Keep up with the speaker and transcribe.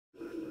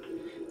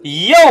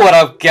Yo, what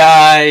up,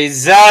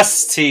 guys?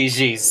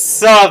 STG,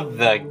 sub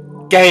the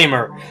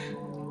gamer.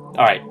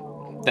 Alright,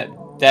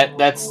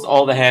 that's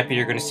all the happy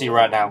you're gonna see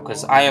right now,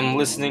 because I am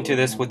listening to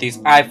this with these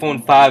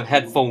iPhone 5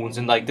 headphones,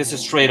 and like, this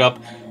is straight up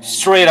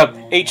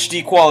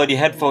HD quality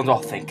headphones. Oh,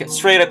 thank you.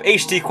 Straight up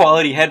HD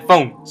quality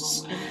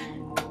headphones.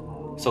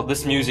 So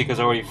this music is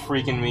already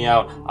freaking me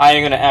out. I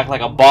ain't gonna act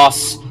like a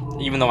boss,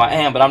 even though I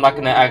am, but I'm not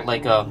gonna act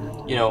like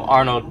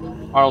Arnold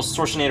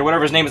Schwarzenegger,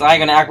 whatever his name is. I ain't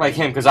gonna act like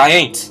him, because I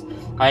ain't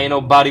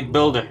no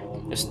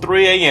bodybuilder. It's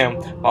 3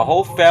 a.m. My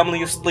whole family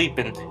is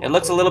sleeping. It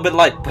looks a little bit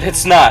light, but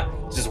it's not.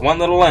 It's just one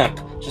little lamp,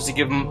 just to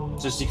you can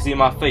see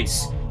my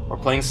face. We're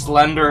playing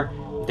Slender,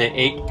 the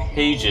 8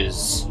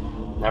 pages.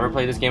 Never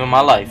played this game in my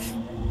life,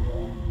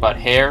 but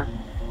here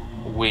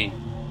we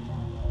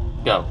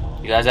go.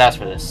 You guys asked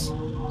for this.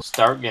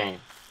 Start game.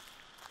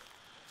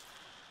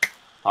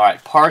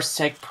 Alright,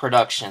 Parsec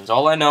Productions.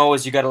 All I know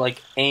is you gotta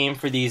like aim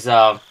for these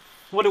what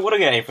do I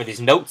gotta aim for? These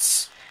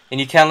notes? And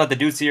you can't let the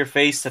dude see your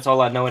face. That's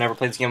all I know. I never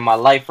played this game in my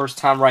life. First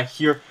time right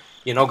here.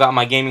 You know, got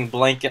my gaming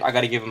blanket. I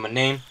gotta give him a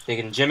name.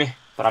 Thinking Jimmy,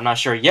 but I'm not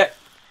sure yet.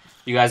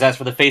 You guys asked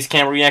for the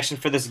FaceCam reaction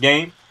for this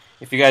game.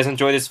 If you guys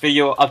enjoyed this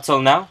video up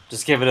till now,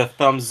 just give it a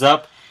thumbs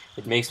up.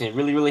 It makes me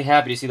really, really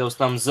happy to see those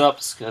thumbs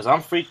ups, because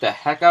I'm freaked the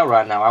heck out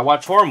right now. I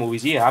watch horror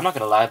movies, yeah, I'm not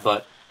gonna lie,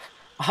 but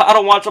I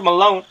don't watch them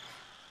alone.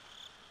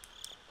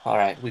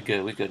 Alright, we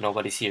good.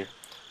 Nobody's here.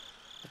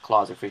 The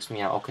closet freaks me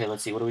out. Okay,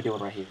 let's see. What are we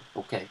doing right here?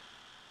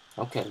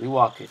 Okay, we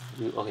walking.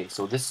 Okay,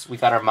 so we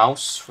got our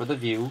mouse for the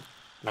view,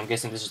 and I'm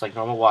guessing this is like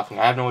normal walking.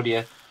 I have no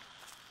idea.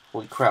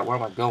 Holy crap, where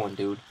am I going,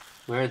 dude?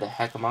 Where the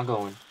heck am I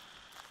going?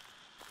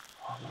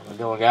 Oh, where am I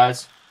going,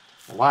 guys?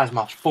 Why is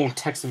my phone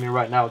texting me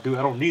right now, dude?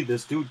 I don't need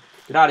this, dude.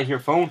 Get out of here,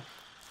 phone.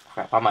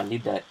 Crap, I might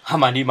need that. I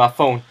might need my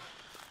phone.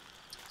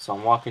 So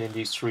I'm walking in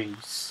these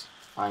trees.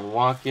 I'm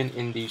walking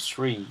in these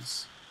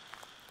trees.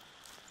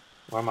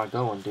 Where am I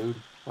going, dude?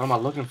 What am I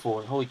looking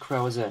for? Holy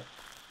crap, what's that?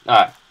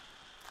 Alright.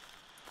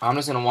 I'm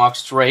just gonna walk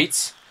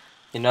straight.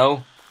 You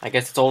know, I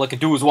guess that's all I can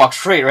do is walk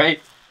straight, right?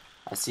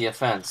 I see a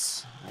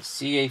fence. I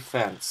see a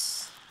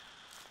fence.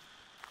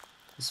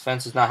 This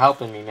fence is not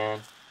helping me,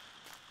 man.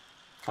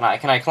 Can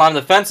I climb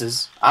the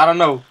fences? I don't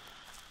know.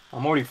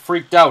 I'm already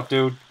freaked out,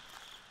 dude.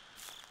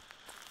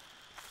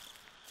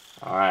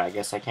 Alright, I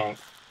guess I can't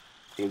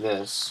do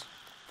this.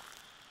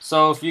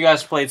 So, if you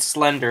guys played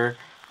Slender,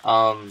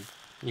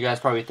 you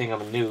guys probably think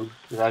I'm a noob,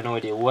 because I have no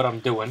idea what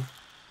I'm doing,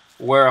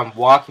 where I'm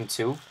walking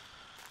to.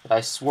 But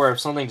I swear,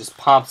 if something just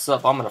pops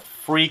up, I'm gonna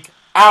freak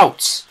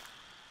out.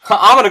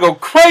 I'm gonna go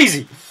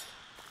crazy.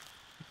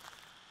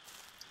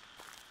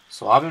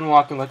 So I've been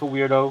walking like a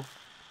weirdo.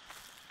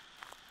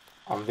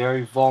 I'm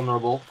very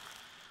vulnerable.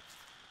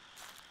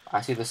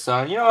 I see the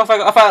sun. You know, if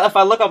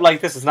I look up like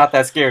this, it's not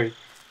that scary.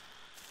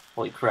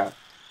 Holy crap!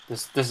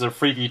 This is a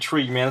freaky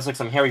tree, man. It's like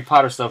some Harry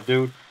Potter stuff,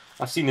 dude.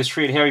 I've seen this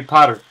tree at Harry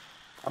Potter.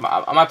 Am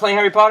I playing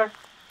Harry Potter?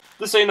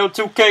 This ain't no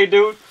 2K,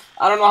 dude.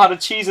 I don't know how to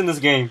cheese in this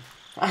game.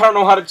 I don't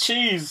know how to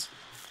cheese.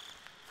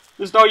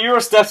 There's no Euro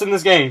steps in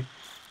this game.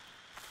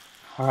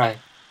 Alright.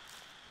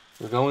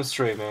 We're going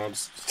straight, man.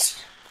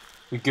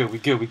 We good.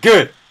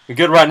 We're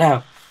good right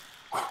now.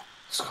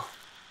 Let's go.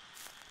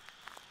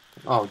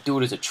 Oh,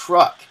 dude, it's a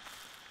truck.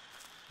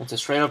 It's a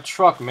straight up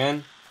truck,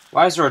 man.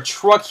 Why is there a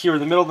truck here in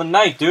the middle of the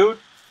night, dude?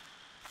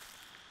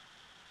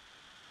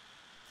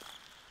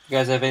 If you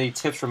guys have any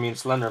tips for me in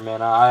Slender,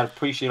 man, I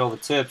appreciate all the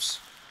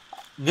tips.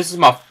 This is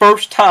my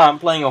first time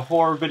playing a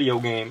horror video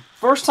game.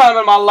 First time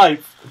in my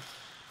life.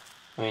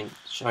 I mean,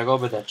 should I go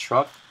by that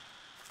truck?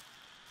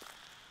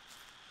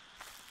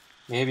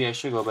 Maybe I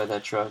should go by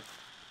that truck.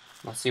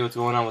 Let's see what's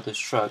going on with this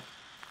truck.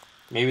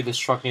 Maybe this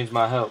truck needs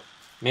my help.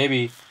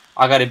 Maybe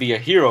I gotta be a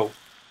hero.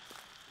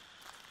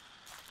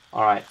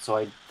 Alright, so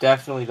I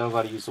definitely don't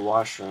gotta use the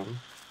washroom.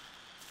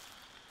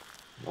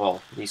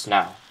 Well, at least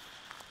now.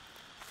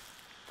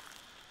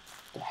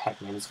 The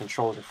heck, man, these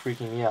controls are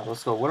freaking me out.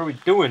 Let's go. What are we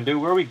doing,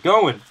 dude? Where are we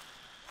going?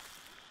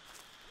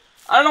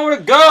 I don't know where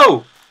to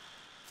go!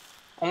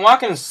 I'm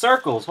walking in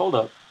circles. Hold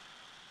up.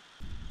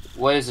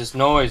 What is this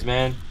noise,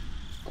 man?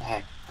 The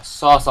heck? I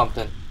saw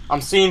something.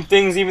 I'm seeing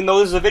things even though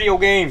this is a video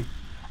game.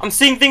 I'm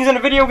seeing things in a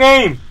video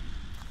game!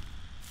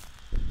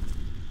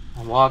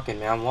 I'm walking,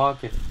 man. I'm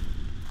walking.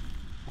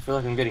 I feel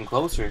like I'm getting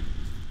closer.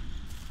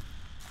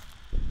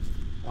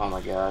 Oh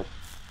my god.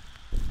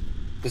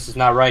 This is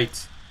not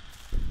right.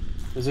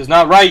 This is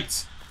not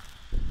right.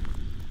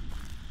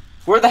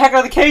 Where the heck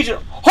are the cages?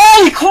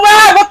 Holy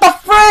crap! What the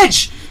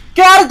fridge?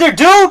 Get out of there,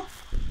 dude!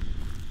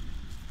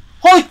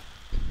 Holy...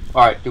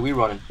 Alright, dude, we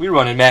running,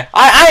 man.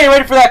 I ain't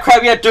ready for that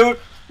crap yet, dude.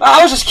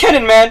 I was just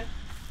kidding, man.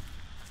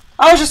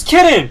 I was just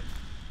kidding.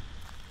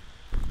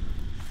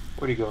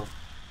 Where'd he go?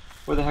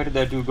 Where the heck did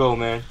that dude go,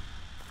 man?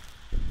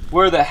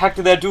 Where the heck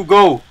did that dude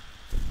go?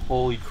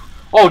 Holy...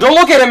 Oh, don't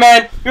look at it,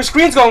 man! Your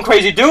screen's going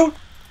crazy, dude!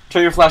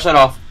 Turn your flashlight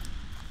off.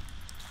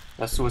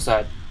 That's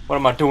suicide. What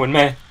am I doing,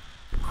 man?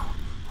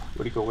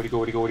 Where'd he go?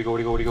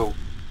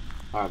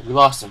 Alright, we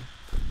lost him.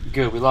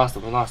 Good, we lost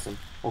him.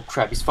 Oh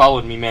crap, he's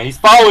following me,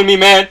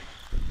 man.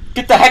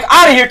 Get the heck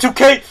out of here,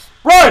 2K!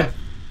 Run!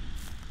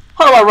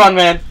 How do I run,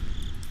 man.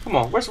 Come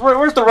on, where's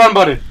the run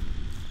button?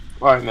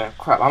 Alright, man.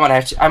 Crap, I might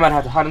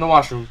have to hide in the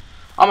washroom.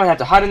 I might have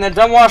to hide in that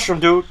dumb washroom,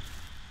 dude.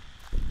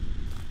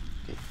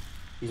 Okay.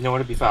 He's nowhere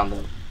to be found,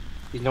 though.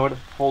 He's nowhere to...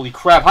 Holy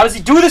crap, how does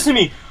he do this to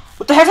me?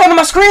 What the heck's on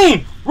my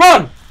screen?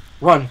 Run!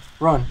 Run,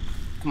 run.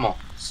 Come on.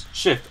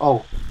 Shift.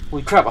 Oh,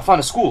 holy crap, I found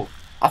a school.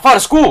 I found a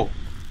school!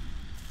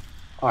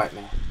 Alright,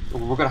 man.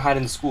 We're gonna hide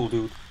in the school,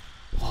 dude.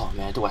 Oh,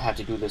 man, do I have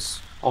to do this?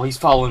 Oh, he's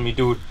following me,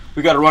 dude.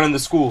 We gotta run in the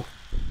school.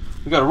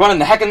 We gotta run in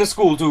the heck in the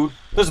school, dude.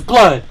 There's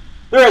blood.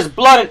 There is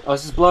blood in... Oh,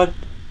 is this blood?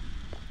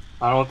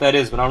 I don't know what that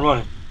is, but I'm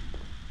running.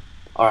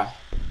 Alright.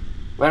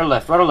 Right or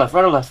left, right or left,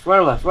 right or left, right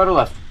or left, right or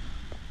left.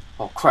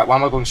 Oh, crap, why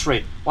am I going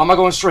straight? Why am I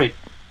going straight?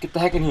 Get the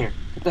heck in here.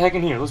 Get the heck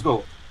in here. Let's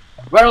go.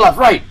 Right or left,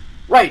 right.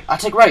 Right. I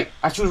take right.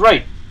 I choose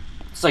right.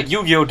 It's like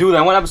Yu-Gi-Oh, dude,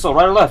 that one episode.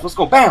 Right or left. Let's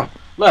go. Bam.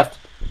 Left.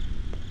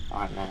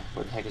 Alright, man.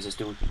 Where the heck is this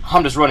dude?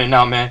 I'm just running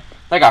now, man.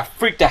 That guy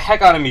freaked the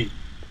heck out of me.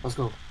 Let's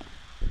go.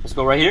 Let's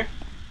go right here.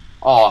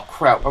 Oh,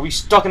 crap. Are we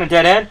stuck in a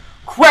dead end?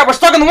 Crap, we're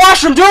stuck in the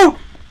washroom, dude!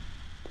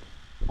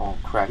 Oh,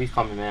 crap. He's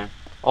coming, man.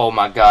 Oh,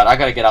 my God. I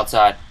gotta get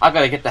outside. I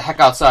gotta get the heck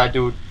outside,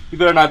 dude. You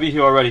better not be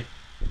here already.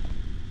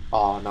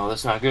 Oh, no.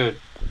 That's not good.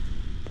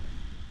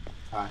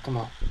 Alright, come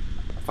on.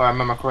 If I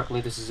remember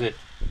correctly, this is it.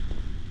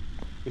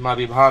 He might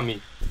be behind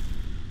me.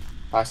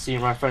 If I see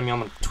him right in front of me, I'm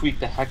gonna tweak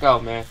the heck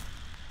out, man.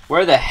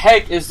 Where the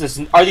heck is this?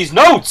 Are these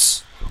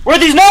notes? Where are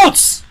these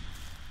notes?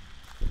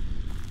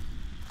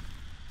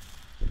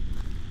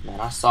 Man,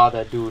 I saw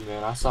that dude,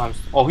 man. I saw him.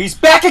 Oh, he's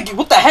back again.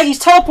 What the heck? He's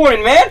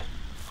teleporting, man.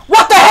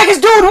 What the heck is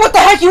dude? What the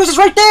heck? He was just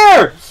right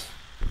there.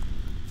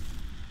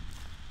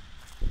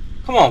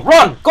 Come on,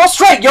 run. Go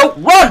straight, yo.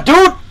 Run,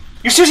 dude.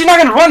 You're seriously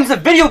not gonna run in the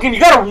video game. You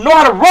gotta know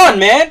how to run,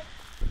 man.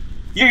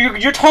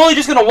 You're totally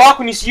just gonna walk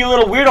when you see a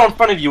little weirdo in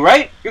front of you,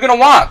 right? You're gonna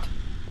walk.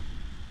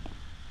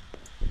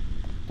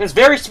 That's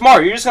very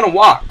smart. You're just gonna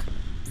walk.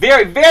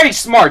 Very, very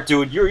smart,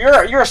 dude.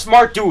 You're a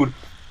smart dude.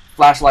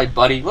 Flashlight,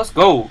 buddy. Let's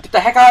go. Get the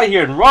heck out of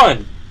here and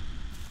run.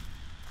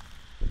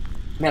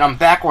 Man, I'm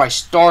back where I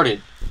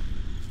started.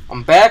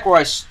 I'm back where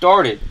I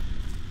started.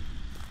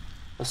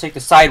 Let's take the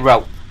side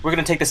route. We're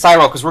gonna take the side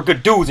route because we're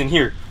good dudes in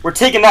here. We're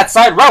taking that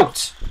side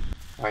route.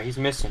 Alright, he's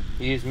missing.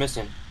 He is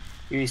missing.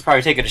 He's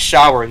probably taking a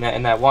shower in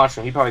that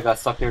washroom. He probably got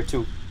stuck there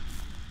too.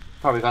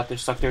 Probably got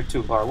stuck there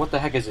too. Alright, what the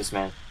heck is this,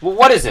 man?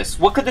 What is this?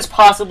 What could this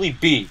possibly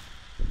be?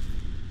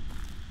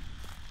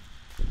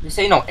 They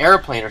say no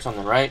airplane or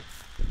something, right?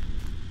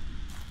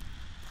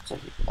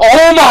 Like,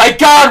 oh my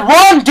God!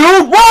 Run,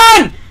 dude!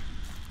 Run!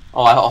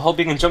 Oh, I hope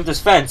he can jump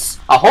this fence.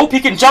 I hope he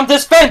can jump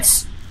this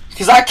fence!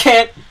 Because I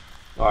can't.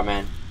 Alright,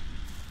 man.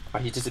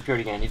 Alright, he disappeared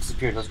again. He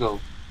disappeared. Let's go.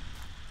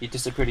 He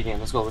disappeared again.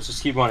 Let's go. Let's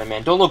just keep running,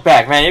 man. Don't look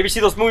back, man. You ever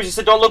see those movies that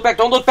said don't look back?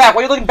 Don't look back.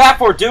 What are you looking back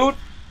for, dude?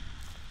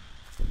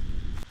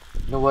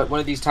 You know what? One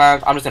of these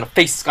times, I'm just gonna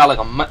face this guy like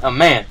a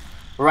man.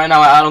 But right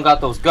now, I don't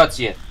got those guts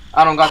yet.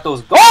 I don't got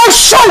those... Oh,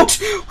 shoot!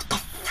 What the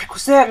frick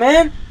was that,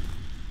 man?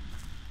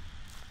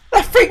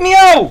 That freaked me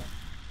out!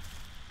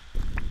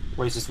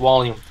 Raise this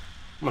volume.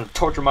 I'm gonna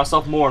torture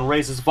myself more and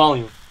raise this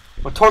volume.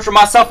 I'm gonna torture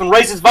myself and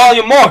raise this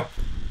volume more!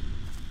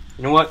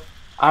 You know what?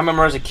 I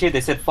remember as a kid,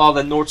 they said follow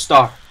that North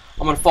Star.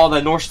 I'm gonna follow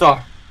that North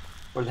Star.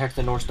 Where the heck's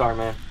the North Star,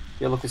 man?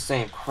 They look the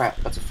same. Crap,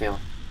 that's a fail.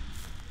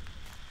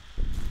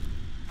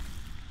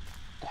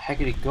 The heck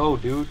did it go,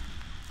 dude?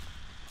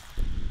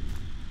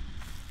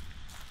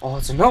 Oh,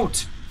 it's a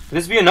note. Could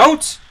this be a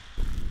note?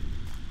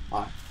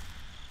 What?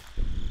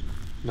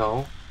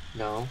 No.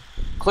 No.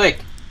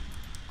 Click.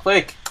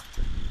 Click.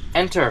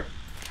 Enter.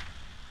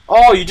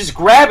 Oh, you just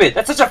grab it.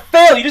 That's such a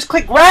fail. You just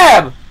click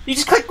grab. You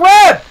just click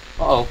grab.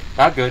 Uh-oh.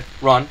 Not good.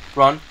 Run.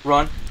 Run.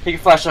 Run. Take your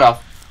flashlight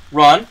off.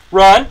 Run.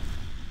 Run.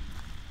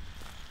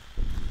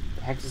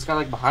 The heck is this guy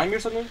like behind me or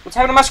something? What's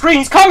happening on my screen?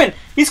 He's coming.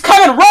 He's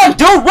coming. Run,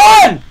 dude.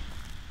 Run.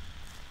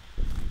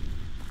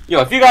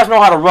 Yo, if you guys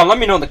know how to run, let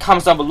me know in the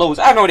comments down below.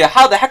 I have no idea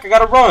how the heck I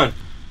gotta run.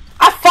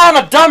 I found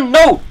a dumb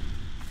note.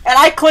 And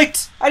I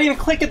clicked. I didn't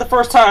even click it the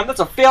first time. That's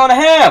a fail and a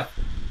half.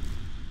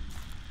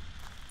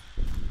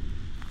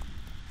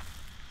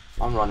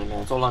 I'm running, man.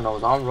 That's all I know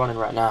is I'm running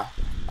right now.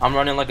 I'm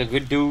running like a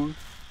good dude.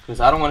 Because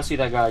I don't want to see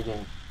that guy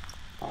again.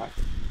 Alright.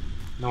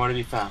 Nowhere to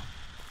be found.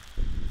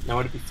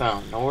 Nowhere to be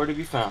found. Nowhere to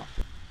be found.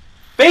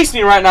 Face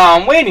me right now.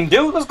 I'm waiting,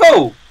 dude. Let's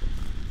go.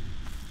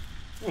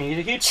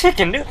 You're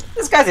chicken, dude.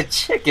 This guy's a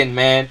chicken,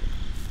 man.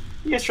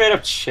 You're straight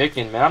up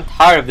chicken, man. I'm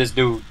tired of this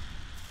dude.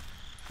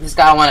 This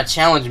guy want to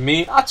challenge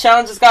me. I'll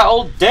challenge this guy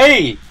all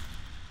day.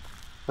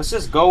 Let's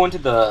just go into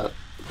the...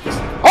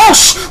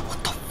 Oh,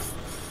 what the...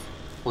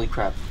 Holy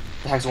crap.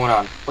 What the heck's going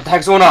on? What the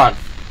heck's going on?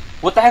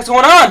 What the heck's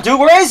going on, dude?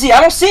 Where is he?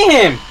 I don't see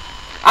him.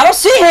 I don't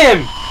see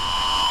him.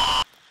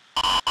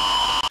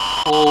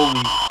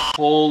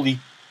 Holy.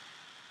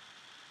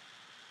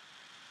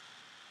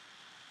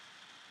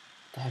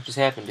 What the heck just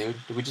happened, dude?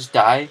 Did we just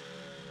die?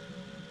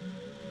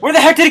 Where the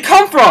heck did he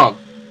come from?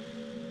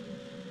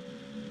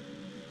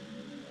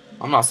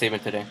 I'm not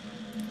saving today.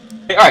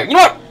 Hey, alright, you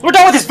know what? We're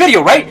done with this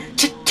video, right?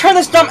 Turn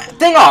this dumb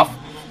thing off.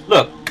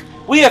 Look,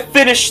 we have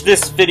finished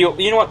this video.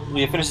 You know what?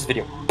 We have finished this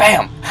video.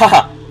 Bam!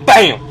 Haha!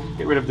 Bam!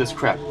 Get rid of this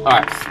crap.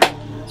 Alright.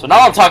 So now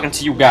I'm talking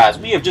to you guys.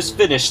 We have just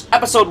finished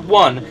episode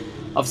 1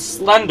 of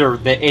Slender,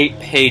 the 8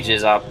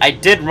 pages. I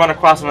did run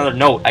across another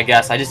note, I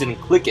guess. I just didn't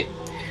click it.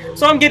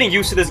 So I'm getting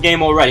used to this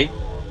game already.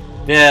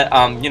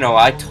 You know,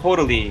 I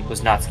totally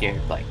was not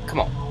scared. Like,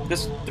 come on.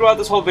 Throughout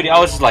this whole video, I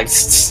was just like,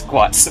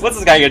 what's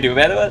this guy gonna do,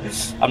 man?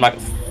 I'm not...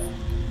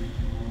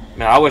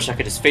 Man, I wish I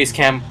could just face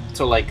cam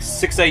till like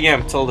 6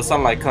 a.m. till the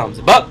sunlight comes.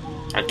 But,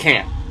 I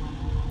can't.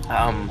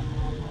 I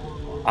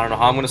don't know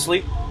how I'm gonna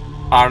sleep.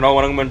 I don't know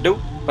what I'm gonna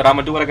do. But I'm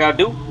gonna do what I gotta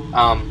do.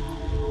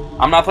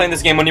 I'm not playing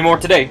this game anymore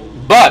today.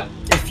 But,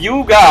 if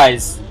you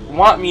guys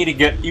want me to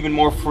get even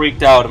more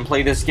freaked out and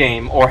play this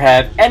game, or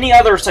have any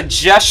other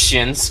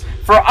suggestions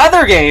for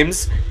other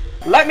games,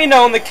 let me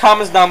know in the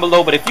comments down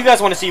below. But if you guys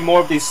want to see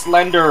more of these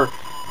Slender,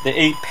 the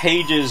 8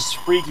 pages,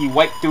 freaky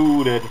white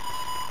dude, and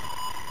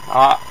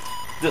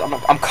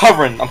I'm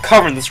covering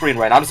the screen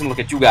right now. I'm just gonna look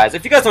at you guys.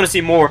 If you guys want to see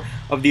more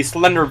of these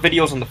Slender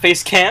videos on the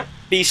FaceCam,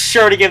 be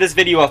sure to give this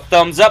video a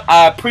thumbs up.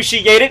 I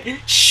appreciate it.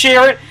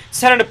 Share it.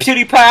 Send it to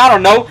PewDiePie. I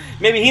don't know.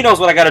 Maybe he knows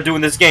what I gotta do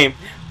in this game.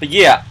 But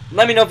yeah,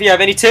 let me know if you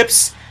have any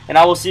tips, and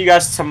I will see you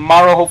guys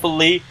tomorrow.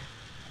 Hopefully.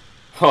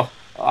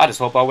 I just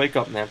hope I wake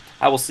up, man.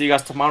 I will see you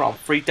guys tomorrow. I'm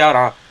freaked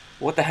out.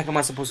 What the heck am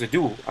I supposed to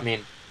do? I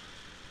mean,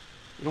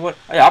 you know what?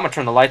 Yeah, I'm gonna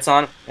turn the lights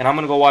on, and I'm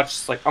gonna go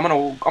watch. Like, I'm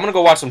gonna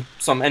go watch some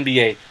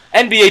NBA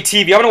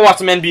TV. I'm gonna watch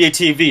some NBA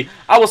TV.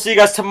 I will see you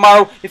guys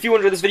tomorrow. If you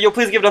enjoyed this video,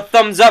 please give it a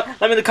thumbs up.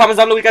 Let me in the comments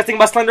down below what you guys think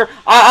about Slender.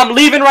 I'm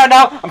leaving right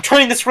now. I'm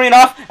turning the screen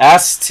off.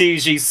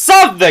 STG,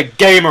 sub the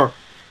gamer.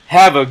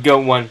 Have a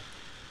good one.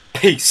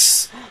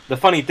 Peace. The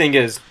funny thing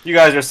is, you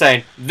guys are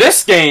saying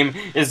this game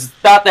is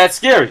not that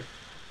scary.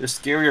 There's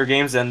scarier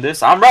games than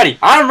this. I'm ready.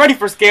 I'm ready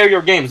for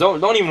scarier games.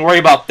 Don't even worry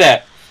about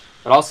that.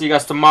 But I'll see you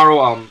guys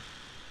tomorrow.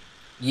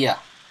 Yeah.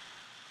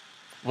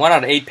 1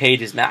 out of 8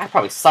 pages, man. I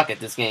probably suck at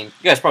this game.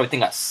 You guys probably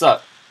think I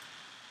suck.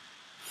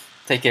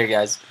 Take care,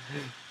 guys.